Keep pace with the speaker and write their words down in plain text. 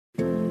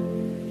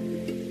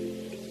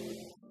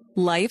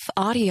Life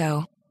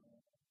Audio.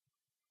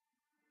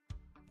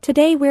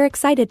 Today, we're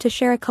excited to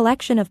share a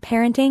collection of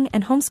parenting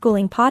and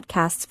homeschooling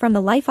podcasts from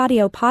the Life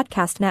Audio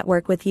Podcast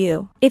Network with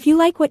you. If you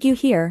like what you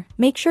hear,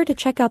 make sure to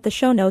check out the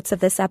show notes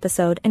of this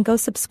episode and go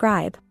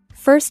subscribe.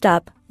 First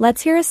up,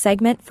 let's hear a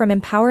segment from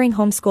Empowering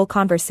Homeschool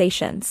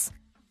Conversations.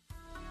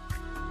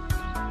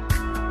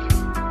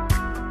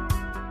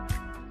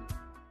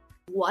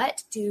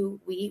 What do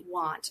we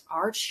want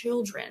our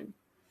children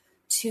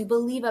to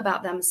believe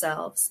about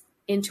themselves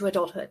into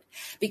adulthood?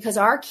 Because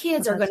our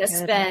kids are going to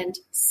spend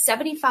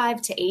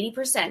 75 to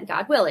 80%,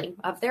 God willing,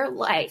 of their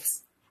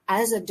lives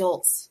as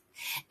adults.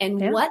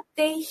 And what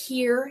they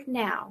hear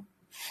now,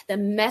 the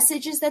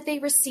messages that they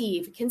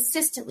receive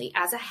consistently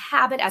as a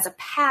habit, as a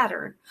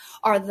pattern,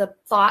 are the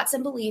thoughts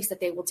and beliefs that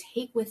they will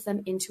take with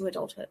them into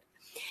adulthood.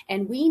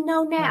 And we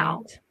know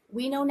now,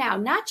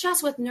 not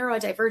just with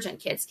neurodivergent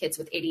kids, kids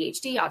with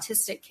ADHD,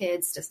 autistic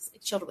kids,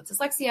 children with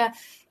dyslexia,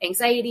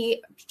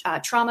 anxiety,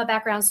 trauma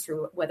backgrounds,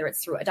 through whether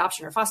it's through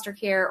adoption or foster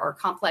care or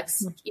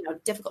complex,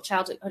 difficult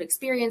childhood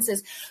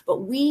experiences.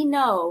 But we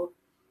know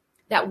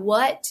that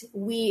what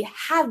we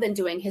have been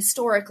doing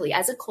historically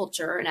as a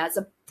culture and as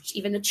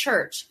even a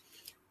church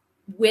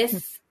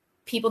with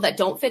people that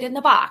don't fit in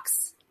the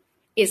box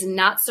is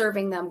not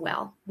serving them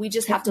well. We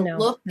just have to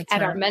look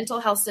at our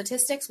mental health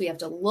statistics. We have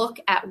to look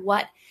at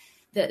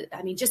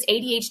just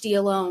ADHD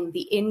alone,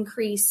 the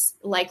increased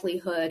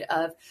likelihood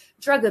of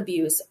drug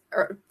abuse,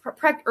 or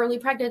early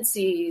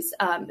pregnancies,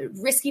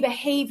 risky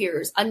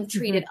behaviors,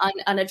 untreated,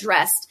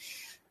 unaddressed,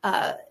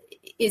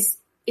 is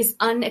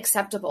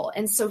unacceptable.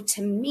 And so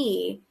to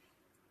me,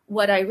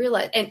 what I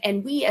realized,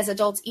 and we as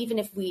adults, even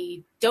if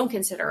we don't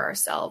consider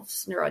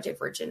ourselves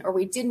neurodivergent, or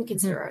we didn't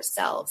consider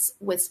ourselves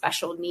with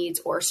special needs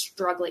or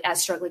struggling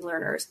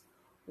learners,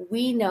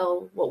 we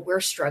know what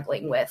we're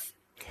struggling with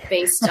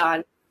based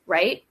on,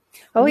 right?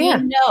 We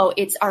know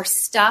it's our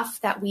stuff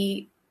that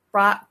we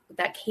brought,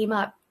 that came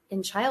up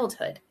in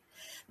childhood,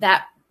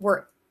 that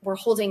we're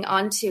holding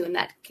on to, and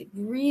that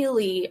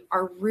really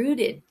are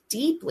rooted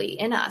deeply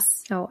in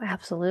us. Oh,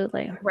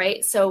 absolutely.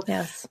 Right. So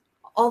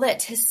all that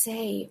to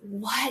say,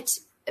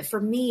 for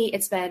me,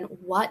 it's been,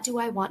 what do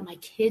I want my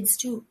kids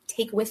to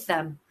take with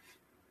them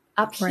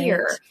up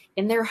here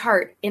in their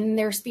heart, in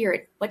their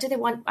spirit? What do they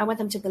want? I want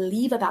them to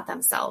believe about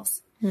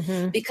themselves,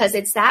 because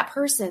it's that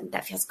person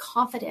that feels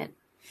confident,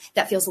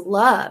 that feels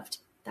loved,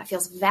 that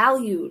feels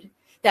valued,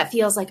 that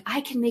feels like I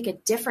can make a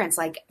difference.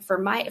 Like for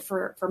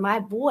my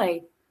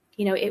boy,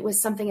 it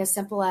was something as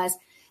simple as,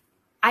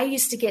 I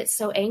used to get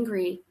so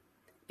angry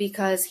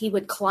because he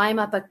would climb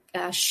up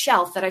a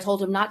shelf that I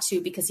told him not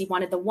to, because he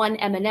wanted the one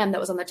M&M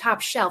that was on the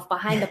top shelf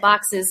behind the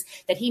boxes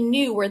that he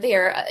knew were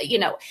there,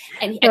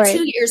 and at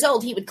 2 years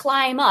old, he would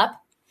climb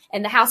up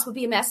and the house would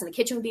be a mess and the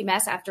kitchen would be a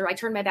mess after I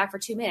turned my back for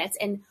 2 minutes.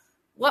 And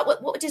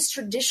what does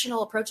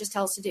traditional approaches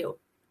tell us to do?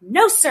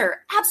 No,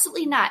 sir,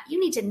 absolutely not. You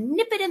need to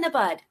nip it in the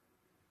bud.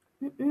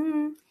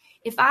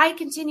 If I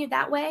continued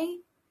that way,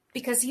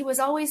 because he was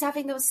always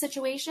having those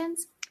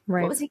situations,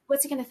 what's he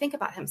going to think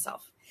about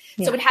himself?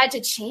 Yeah. So it had to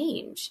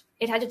change.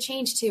 It had to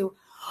change to,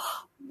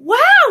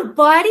 wow,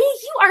 buddy,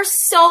 you are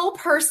so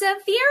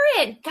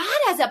perseverant. God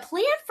has a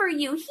plan for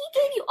you. He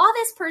gave you all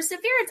this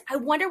perseverance. I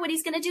wonder what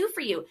he's going to do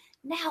for you.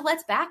 Now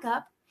let's back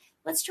up.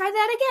 Let's try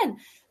that again.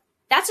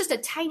 That's just a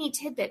tiny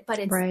tidbit, but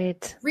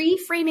it's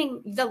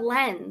reframing the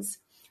lens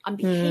on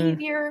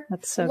behavior,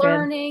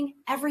 learning,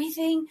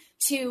 everything,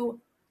 to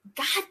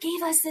God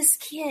gave us this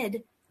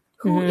kid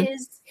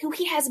who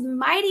he has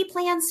mighty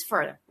plans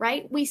for,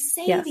 right? We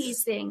say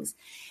these things,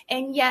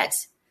 and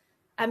yet,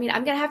 I'm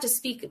going to have to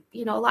speak,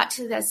 a lot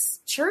to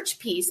this church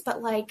piece,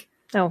 but we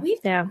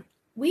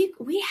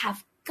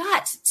have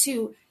got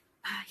to,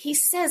 he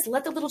says,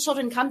 let the little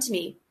children come to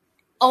me.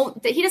 Oh,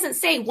 he doesn't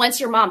say once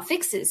your mom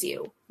fixes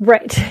you.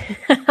 Right.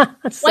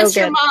 Once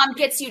your mom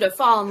gets you to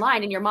fall in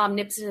line and your mom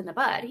nips it in the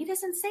bud. He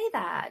doesn't say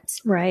that.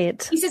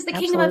 Right. He says the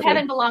kingdom of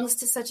heaven belongs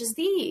to such as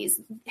these.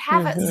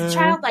 Have a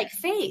childlike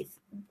faith,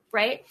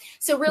 right?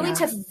 So really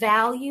to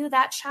value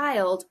that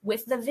child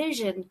with the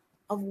vision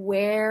of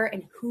where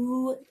and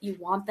who you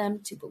want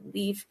them to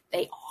believe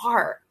they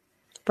are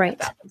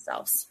about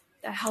themselves.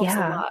 That helps a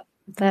lot.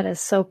 That is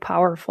so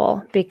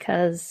powerful,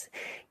 because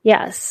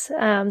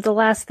the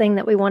last thing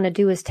that we want to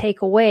do is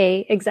take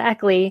away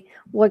exactly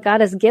what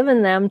God has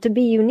given them to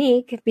be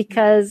unique,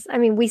 because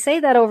we say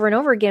that over and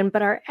over again,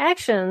 but our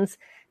actions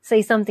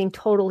say something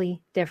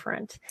totally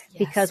different,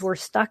 because we're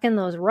stuck in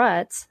those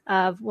ruts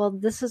of, well,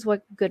 this is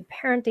what good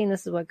parenting,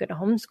 this is what good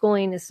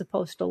homeschooling is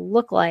supposed to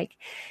look like.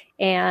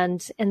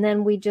 And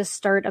then we just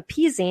start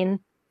appeasing,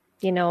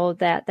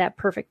 that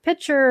perfect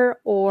picture,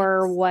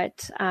 or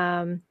what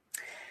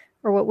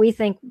we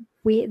think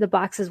the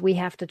boxes we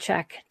have to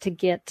check to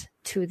get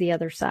to the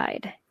other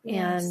side.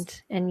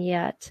 And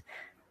yet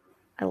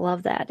I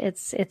love that.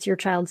 It's your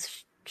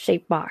child's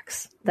shape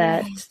box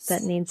that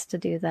needs to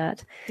do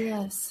that.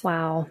 Yes.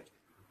 Wow.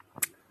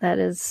 That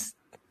is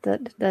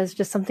that's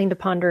just something to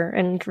ponder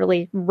and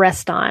really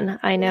rest on.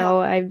 I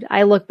know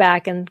I look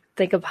back and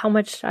think of how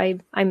much I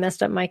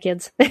messed up my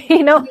kids, because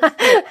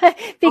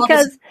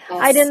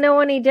I didn't know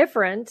any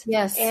different.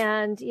 Yes.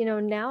 And,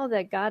 now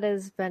that God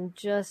has been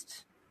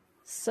just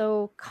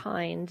so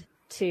kind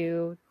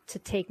to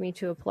take me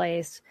to a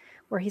place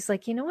where he's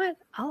like, you know what?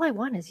 All I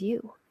want is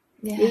you.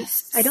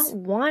 Yes. I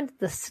don't want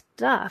the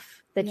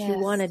stuff that you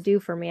want to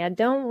do for me. I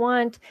don't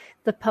want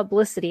the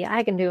publicity.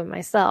 I can do it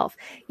myself.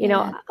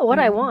 What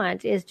I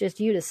want is just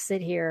you to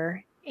sit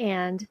here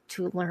and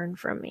to learn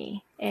from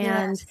me.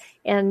 And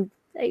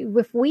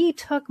if we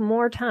took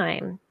more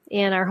time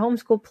in our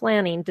homeschool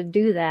planning to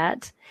do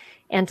that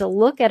and to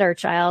look at our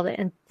child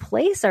and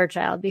place our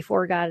child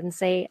before God and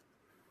say,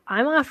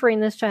 I'm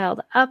offering this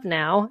child up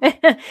now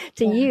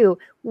to you.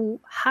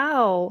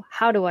 How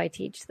do I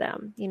teach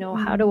them?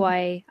 How do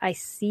I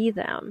see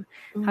them?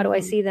 How do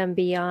I see them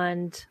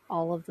beyond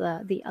all of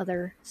the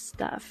other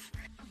stuff?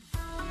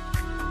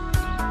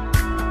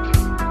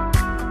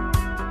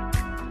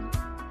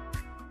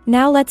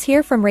 Now let's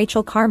hear from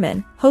Rachel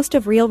Carman, host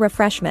of Real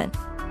Refreshment.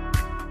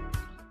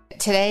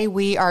 Today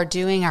we are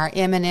doing our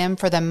M&M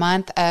for the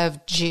month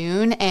of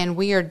June, and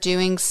we are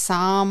doing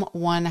Psalm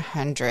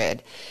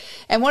 100.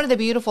 And one of the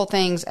beautiful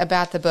things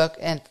about the book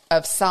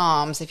of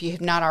Psalms, if you have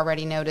not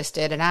already noticed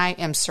it, and I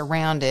am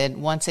surrounded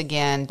once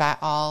again by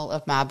all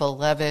of my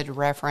beloved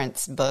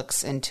reference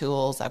books and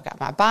tools. I've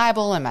got my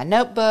Bible and my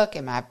notebook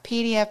and my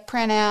PDF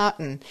printout,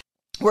 and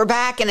we're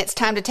back, and it's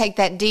time to take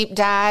that deep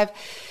dive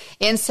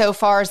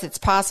insofar as it's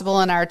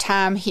possible in our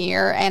time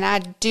here. And I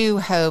do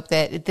hope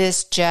that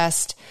this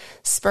just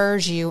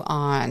spurs you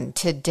on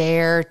to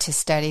dare to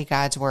study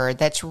God's Word.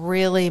 That's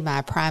really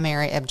my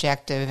primary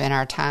objective in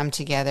our time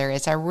together,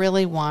 is I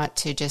really want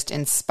to just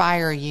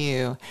inspire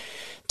you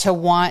to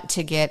want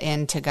to get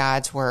into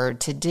God's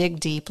Word, to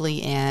dig deeply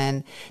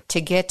in, to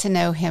get to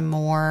know Him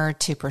more,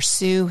 to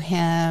pursue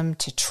Him,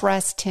 to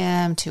trust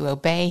Him, to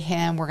obey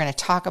Him. We're going to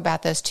talk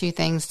about those two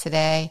things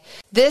today.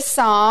 This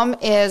psalm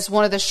is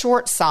one of the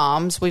short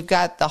psalms. We've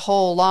got the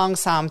whole long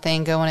psalm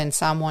thing going in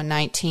Psalm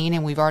 119,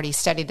 and we've already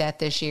studied that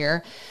this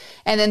year.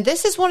 And then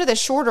this is one of the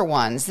shorter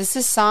ones. This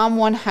is Psalm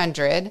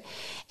 100,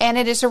 and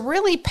it is a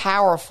really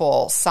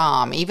powerful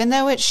psalm. Even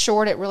though it's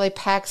short, it really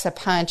packs a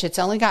punch. It's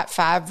only got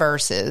 5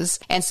 verses,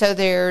 and so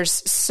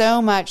there's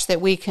so much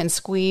that we can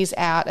squeeze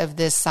out of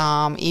this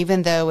psalm.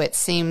 Even though it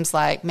seems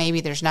like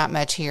maybe there's not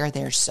much here,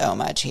 there's so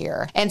much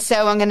here. And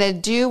so I'm going to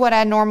do what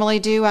I normally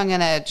do. I'm going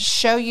to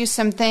show you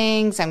some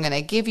things. I'm going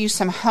to give you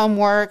some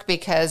homework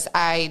because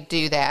I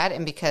do that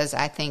and because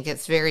I think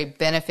it's very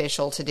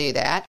beneficial to do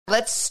that.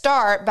 Let's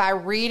start by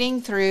reading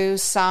through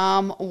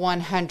Psalm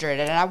 100,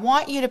 and I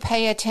want you to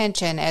pay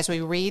attention as we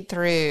read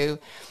through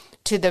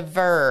to the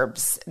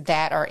verbs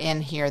that are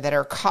in here that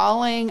are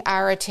calling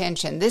our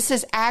attention. This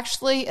is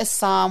actually a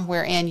psalm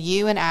wherein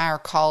you and I are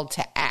called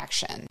to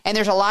action, and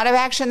there's a lot of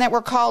action that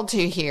we're called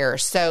to here,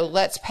 so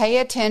let's pay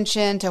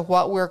attention to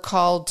what we're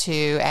called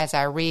to as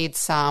I read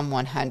Psalm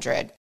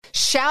 100.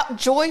 Shout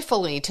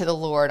joyfully to the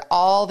Lord,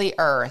 all the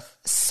earth.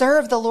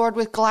 Serve the Lord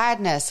with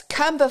gladness.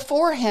 Come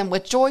before Him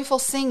with joyful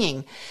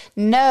singing.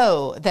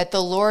 Know that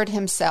the Lord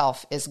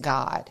Himself is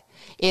God.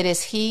 It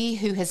is He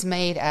who has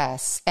made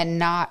us, and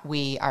not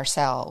we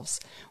ourselves.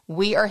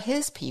 We are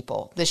His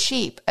people, the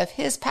sheep of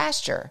His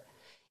pasture.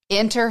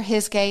 Enter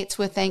His gates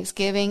with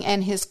thanksgiving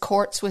and His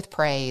courts with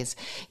praise.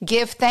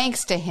 Give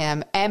thanks to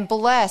Him and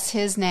bless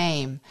His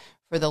name,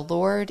 for the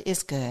Lord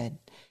is good.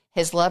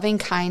 His loving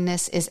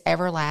kindness is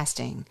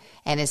everlasting,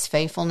 and His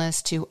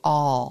faithfulness to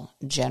all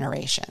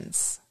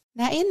generations.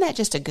 Now, isn't that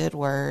just a good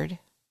word?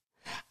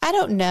 I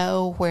don't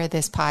know where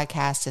this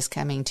podcast is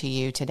coming to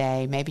you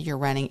today. Maybe you're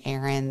running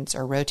errands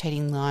or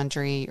rotating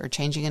laundry or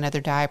changing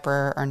another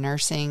diaper or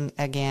nursing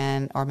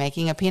again or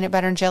making a peanut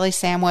butter and jelly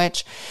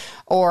sandwich,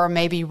 or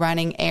maybe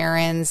running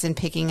errands and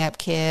picking up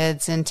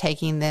kids and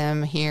taking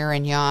them here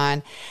and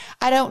yon.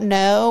 I don't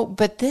know,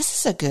 but this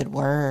is a good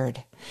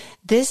word.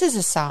 This is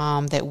a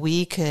psalm that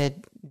we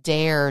could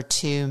dare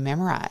to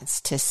memorize,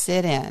 to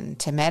sit in,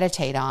 to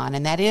meditate on.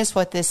 And that is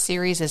what this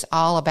series is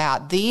all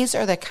about. These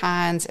are the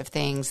kinds of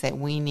things that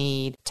we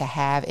need to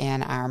have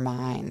in our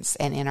minds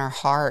and in our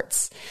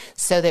hearts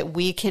so that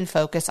we can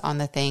focus on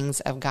the things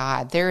of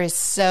God. There is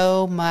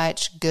so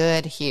much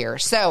good here.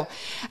 So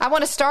I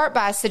want to start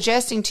by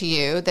suggesting to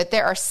you that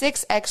there are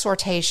 6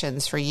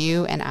 exhortations for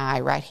you and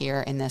I right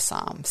here in this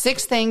psalm.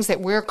 6 things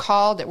that we're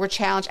called, that we're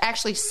challenged.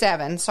 Actually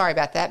 7. Sorry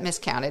about that.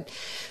 Miscounted.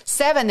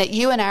 7 that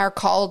you and I are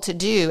called to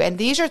do. And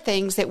these are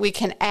things that we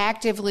can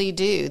actively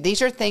do.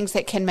 These are things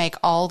that can make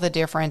all the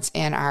difference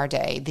in our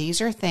day. These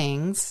are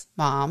things,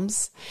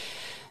 moms,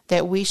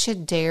 that we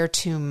should dare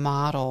to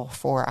model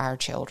for our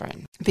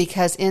children.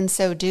 Because in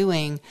so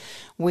doing,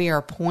 we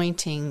are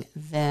pointing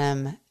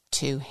them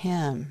to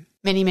Him.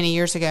 Many, many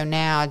years ago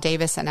now,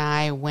 Davis and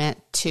I went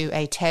to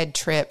a TED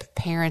Trip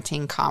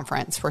parenting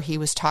conference where he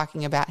was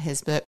talking about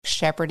his book,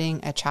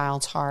 Shepherding a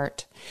Child's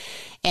Heart.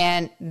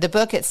 And the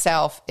book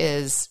itself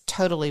is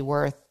totally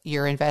worth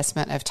your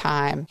investment of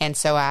time. And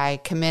so I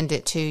commend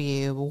it to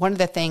you. One of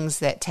the things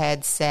that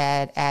Ted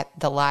said at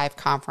the live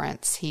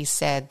conference, he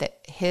said that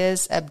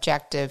his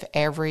objective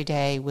every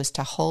day was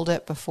to hold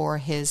it before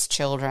his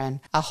children,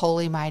 a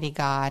holy, mighty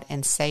God,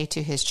 and say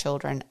to his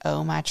children,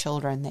 "Oh, my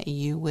children, that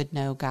you would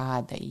know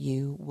God, that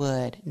you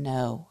would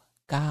know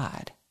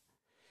God."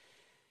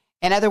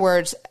 In other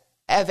words,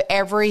 of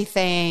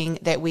everything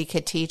that we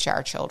could teach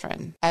our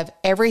children, of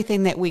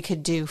everything that we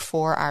could do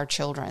for our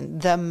children,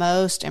 the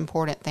most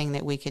important thing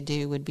that we could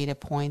do would be to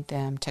point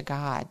them to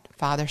God,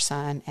 Father,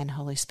 Son, and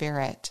Holy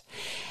Spirit.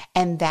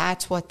 And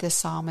that's what this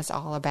psalm is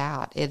all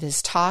about. It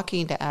is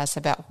talking to us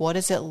about what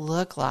does it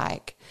look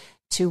like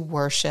to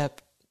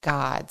worship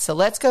God. So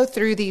let's go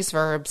through these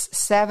verbs,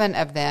 7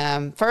 of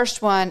them.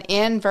 First one,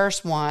 in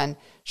verse 1,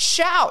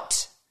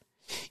 shout.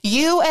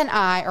 You and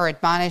I are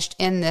admonished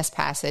in this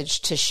passage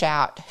to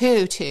shout.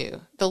 Who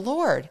to? The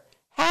Lord.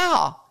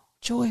 How?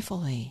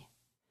 Joyfully.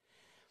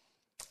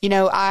 You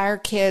know, our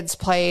kids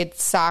played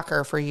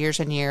soccer for years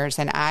and years,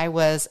 and I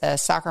was a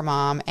soccer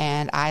mom,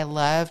 and I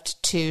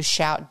loved to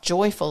shout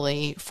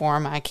joyfully for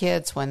my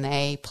kids when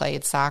they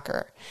played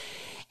soccer.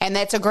 And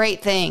that's a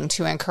great thing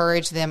to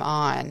encourage them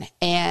on.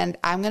 And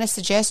I'm going to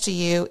suggest to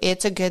you,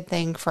 it's a good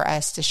thing for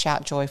us to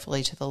shout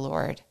joyfully to the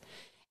Lord.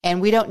 And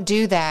we don't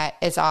do that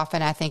as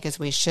often, I think, as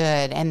we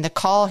should. And the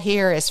call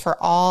here is for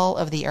all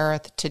of the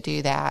earth to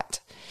do that.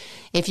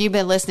 If you've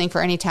been listening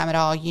for any time at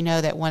all, you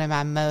know that one of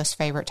my most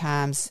favorite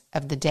times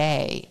of the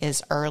day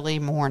is early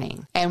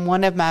morning. And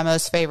one of my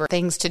most favorite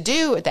things to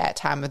do at that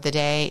time of the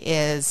day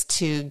is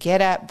to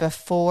get up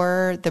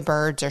before the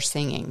birds are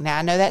singing. Now,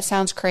 I know that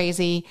sounds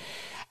crazy.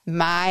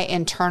 My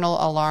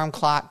internal alarm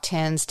clock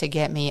tends to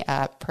get me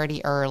up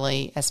pretty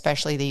early,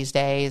 especially these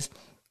days.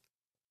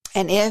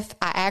 And if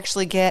I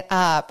actually get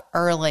up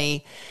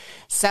early,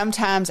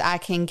 sometimes I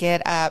can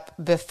get up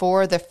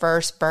before the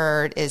first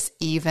bird is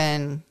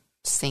even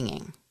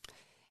singing.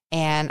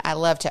 And I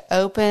love to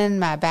open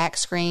my back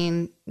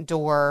screen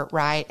door,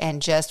 right,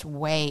 and just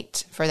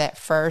wait for that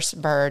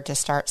first bird to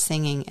start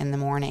singing in the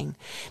morning.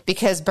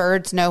 Because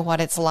birds know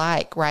what it's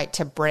like, right,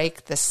 to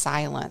break the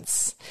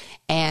silence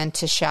and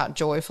to shout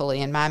joyfully.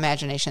 In my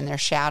imagination, they're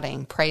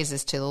shouting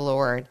praises to the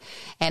Lord.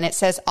 And it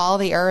says all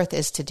the earth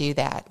is to do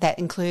that. That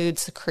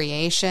includes the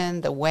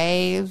creation, the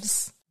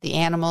waves, the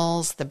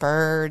animals, the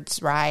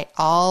birds, right?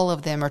 All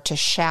of them are to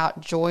shout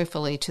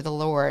joyfully to the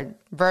Lord.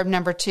 Verb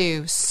number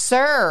 2,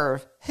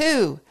 serve.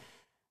 Who?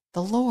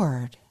 The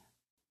Lord.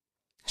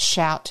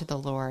 Shout to the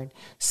Lord.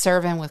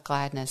 Serve him with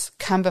gladness.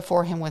 Come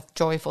before him with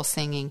joyful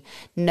singing.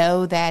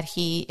 Know that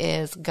he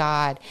is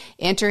God.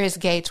 Enter his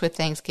gates with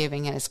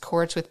thanksgiving and his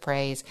courts with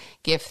praise.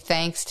 Give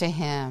thanks to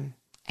him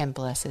and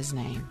bless his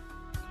name.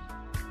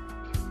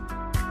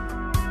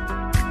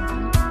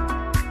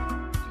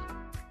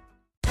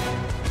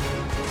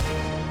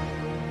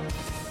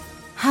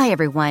 Hi,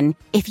 everyone.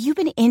 If you've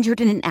been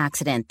injured in an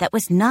accident that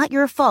was not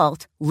your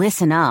fault,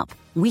 listen up.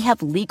 We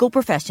have legal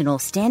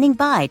professionals standing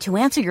by to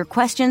answer your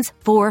questions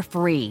for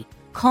free.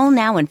 Call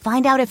now and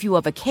find out if you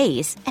have a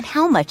case and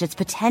how much it's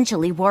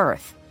potentially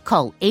worth.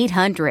 Call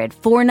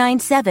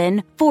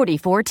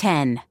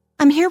 800-497-4410.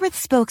 I'm here with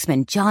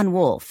spokesman John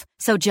Wolf.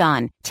 So,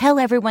 John, tell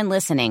everyone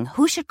listening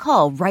who should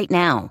call right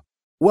now.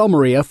 Well,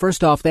 Maria,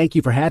 first off, thank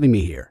you for having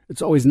me here.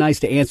 It's always nice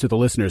to answer the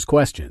listeners'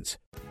 questions.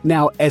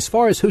 Now, as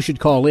far as who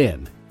should call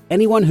in,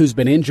 anyone who's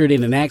been injured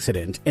in an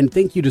accident and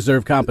think you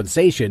deserve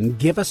compensation,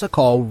 give us a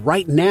call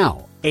right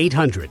now.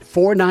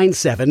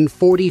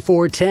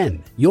 800-497-4410.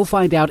 You'll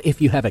find out if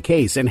you have a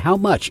case and how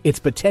much it's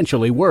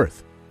potentially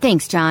worth.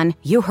 Thanks, John.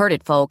 You heard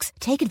it, folks.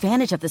 Take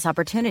advantage of this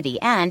opportunity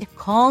and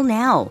call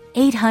now.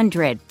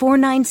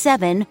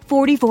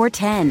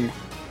 800-497-4410.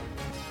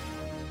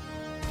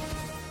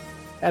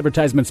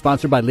 Advertisement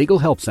sponsored by Legal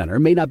Help Center.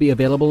 May not be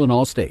available in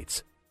all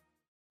states.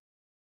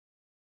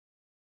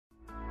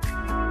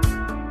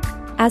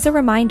 As a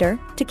reminder,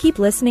 to keep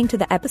listening to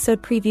the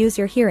episode previews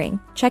you're hearing,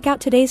 check out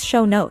today's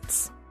show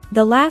notes.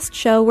 The last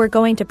show we're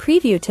going to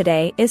preview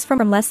today is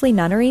from Leslie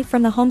Nunnery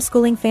from the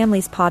Homeschooling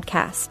Families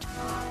podcast.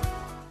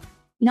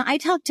 You know, I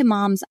talk to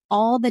moms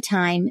all the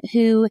time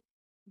who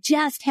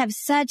just have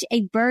such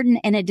a burden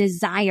and a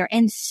desire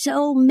and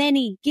so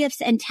many gifts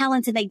and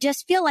talents, and they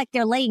just feel like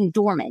they're laying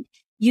dormant.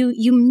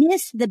 You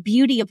miss the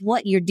beauty of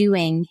what you're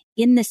doing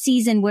in the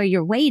season where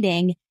you're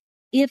waiting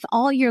if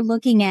all you're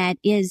looking at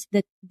is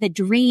the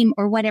dream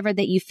or whatever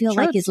that you feel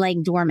like is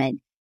laying dormant.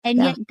 And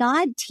yet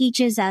God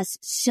teaches us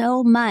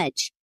so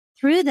much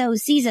through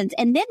those seasons.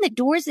 And then the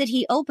doors that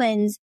he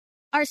opens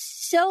are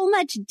so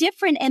much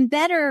different and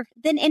better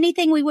than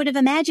anything we would have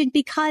imagined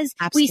because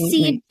we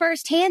see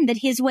firsthand that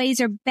his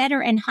ways are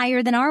better and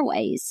higher than our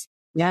ways.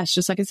 Yes,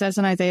 just like it says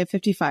in Isaiah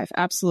 55.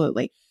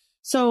 Absolutely.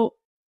 So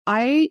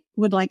I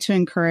would like to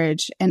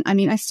encourage, and I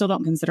mean, I still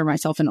don't consider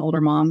myself an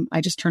older mom.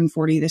 I just turned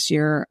 40 this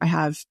year. I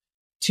have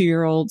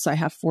 2-year-olds. I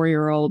have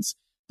 4-year-olds,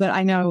 but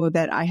I know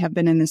that I have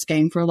been in this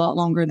game for a lot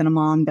longer than a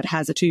mom that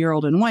has a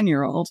 2-year-old and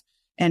 1-year-old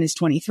and is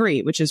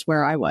 23, which is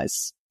where I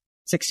was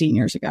 16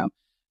 years ago,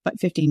 but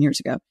 15 years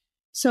ago.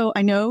 So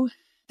I know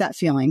that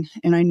feeling,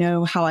 and I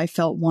know how I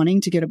felt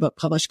wanting to get a book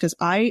published, because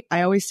I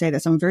always say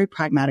this, I'm a very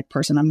pragmatic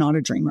person. I'm not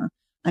a dreamer.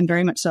 I'm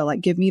very much so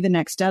like, give me the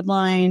next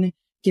deadline,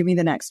 give me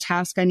the next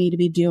task I need to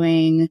be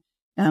doing.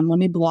 Let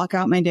me block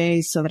out my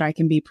days so that I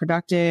can be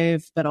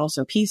productive, but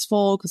also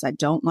peaceful, because I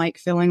don't like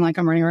feeling like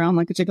I'm running around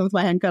like a chicken with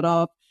my head cut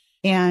off.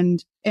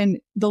 And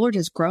the Lord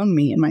has grown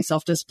me in my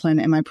self-discipline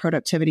and my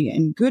productivity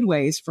in good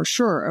ways for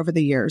sure over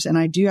the years. And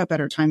I do have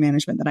better time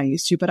management than I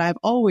used to, but I've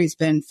always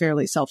been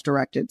fairly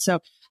self-directed. So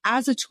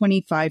as a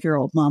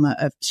 25-year-old mama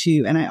of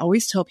 2, and I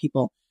always tell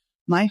people,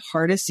 my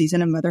hardest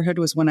season of motherhood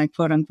was when I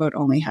quote unquote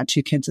only had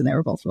 2 kids and they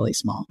were both really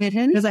small,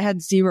 because I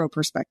had zero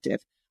perspective.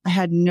 I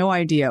had no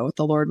idea what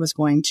the Lord was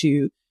going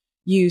to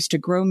use to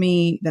grow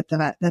me, that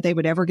they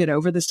would ever get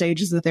over the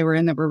stages that they were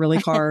in that were really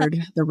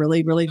hard, the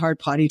really, really hard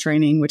potty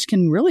training, which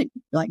can really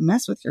like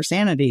mess with your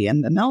sanity,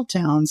 and the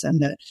meltdowns and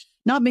the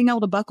not being able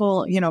to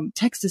buckle.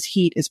 Texas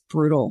heat is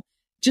brutal.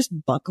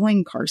 Just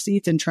buckling car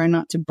seats and trying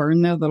not to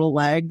burn their little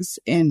legs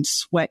and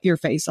sweat your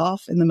face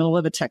off in the middle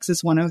of a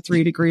Texas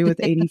 103 degree with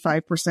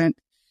 85%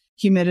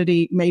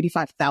 humidity,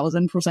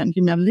 85,000%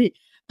 humidity.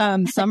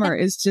 Summer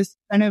is just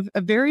kind of a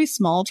very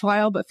small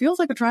trial, but feels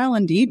like a trial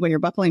indeed when you're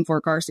buckling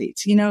 4 car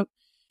seats,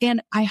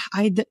 and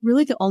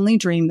really the only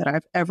dream that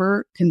I've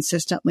ever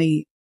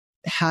consistently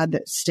had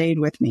that stayed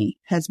with me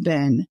has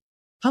been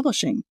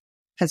publishing,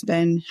 has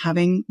been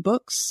having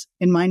books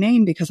in my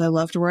name, because I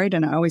love to write,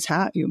 and I always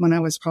had when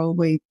I was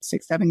probably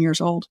 6-7 years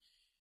old.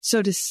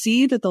 So to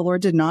see that the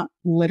Lord did not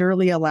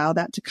literally allow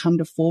that to come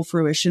to full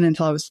fruition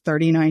until I was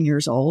 39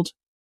 years old,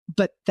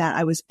 but that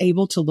I was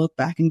able to look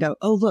back and go,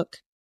 oh, look,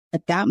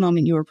 at that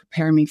moment, you were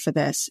preparing me for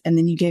this. And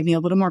then you gave me a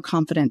little more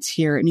confidence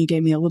here, and you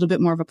gave me a little bit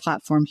more of a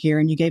platform here,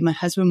 and you gave my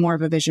husband more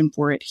of a vision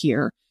for it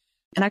here.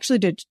 And actually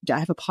I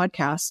have a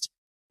podcast,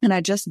 and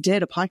I just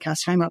did a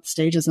podcast talking about the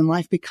stages in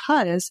life,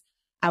 because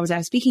I was at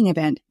a speaking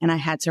event and I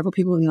had several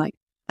people be like,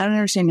 I don't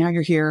understand how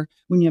you're here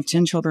when you have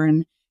 10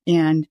 children,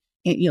 and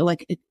you're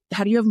like,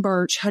 how do you have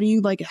birch? How do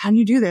you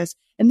do this?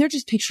 And they're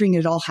just picturing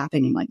it all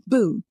happening like,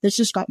 boom, this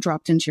just got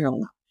dropped into your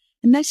lap.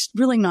 And that's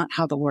really not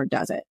how the Lord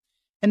does it.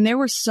 And there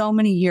were so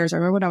many years. I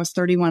remember when I was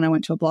 31, I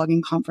went to a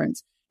blogging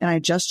conference, and I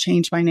just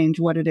changed my name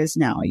to what it is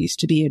now. I used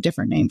to be a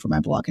different name for my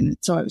blog. And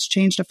so it was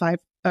changed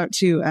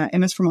to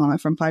MS for Mama,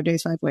 from 5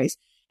 Days, 5 Ways.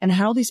 And I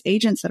had all these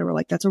agents that were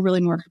like, that's a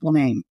really marketable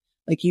name.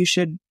 Like, you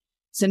should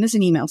send us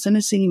an email.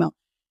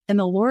 And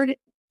the Lord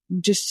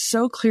just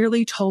so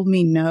clearly told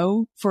me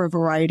no for a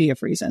variety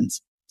of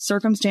reasons.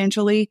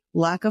 Circumstantially,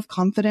 lack of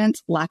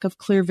confidence, lack of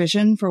clear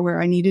vision for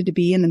where I needed to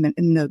be in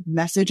the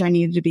message I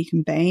needed to be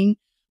conveying,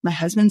 my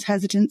husband's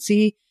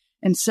hesitancy.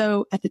 And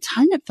so at the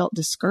time it felt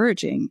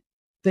discouraging,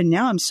 but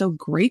now I'm so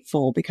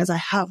grateful, because I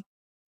have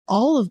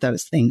all of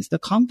those things, the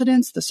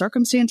confidence, the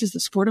circumstances, the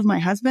support of my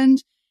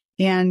husband,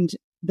 and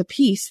the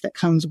peace that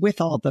comes with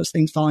all of those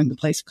things falling into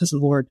place because of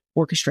the Lord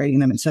orchestrating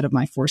them instead of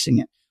my forcing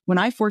it. When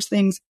I force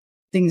things,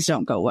 things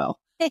don't go well.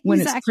 Exactly.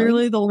 When it's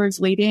clearly the Lord's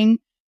leading,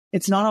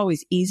 it's not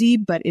always easy,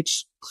 but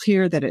it's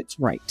clear that it's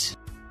right.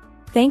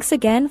 Thanks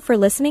again for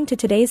listening to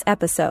today's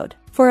episode.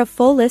 For a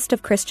full list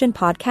of Christian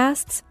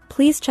podcasts,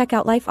 please check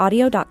out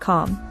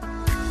lifeaudio.com.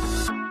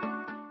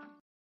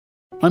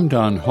 I'm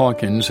Don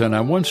Hawkins, and I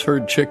once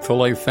heard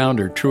Chick-fil-A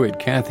founder Truett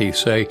Cathy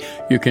say,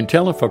 you can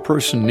tell if a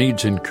person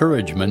needs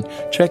encouragement,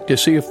 check to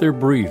see if they're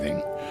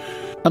breathing.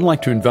 I'd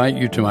like to invite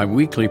you to my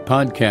weekly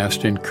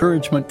podcast,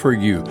 Encouragement for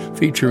You,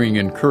 featuring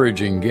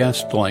encouraging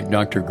guests like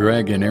Dr.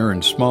 Greg and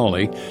Aaron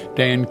Smalley,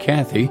 Dan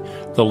Cathy,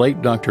 the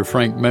late Dr.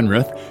 Frank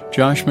Menrith,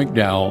 Josh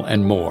McDowell,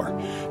 and more.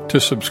 To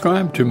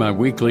subscribe to my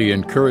weekly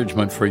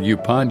Encouragement for You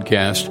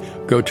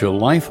podcast, go to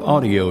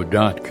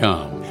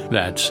lifeaudio.com.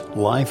 That's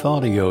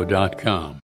lifeaudio.com.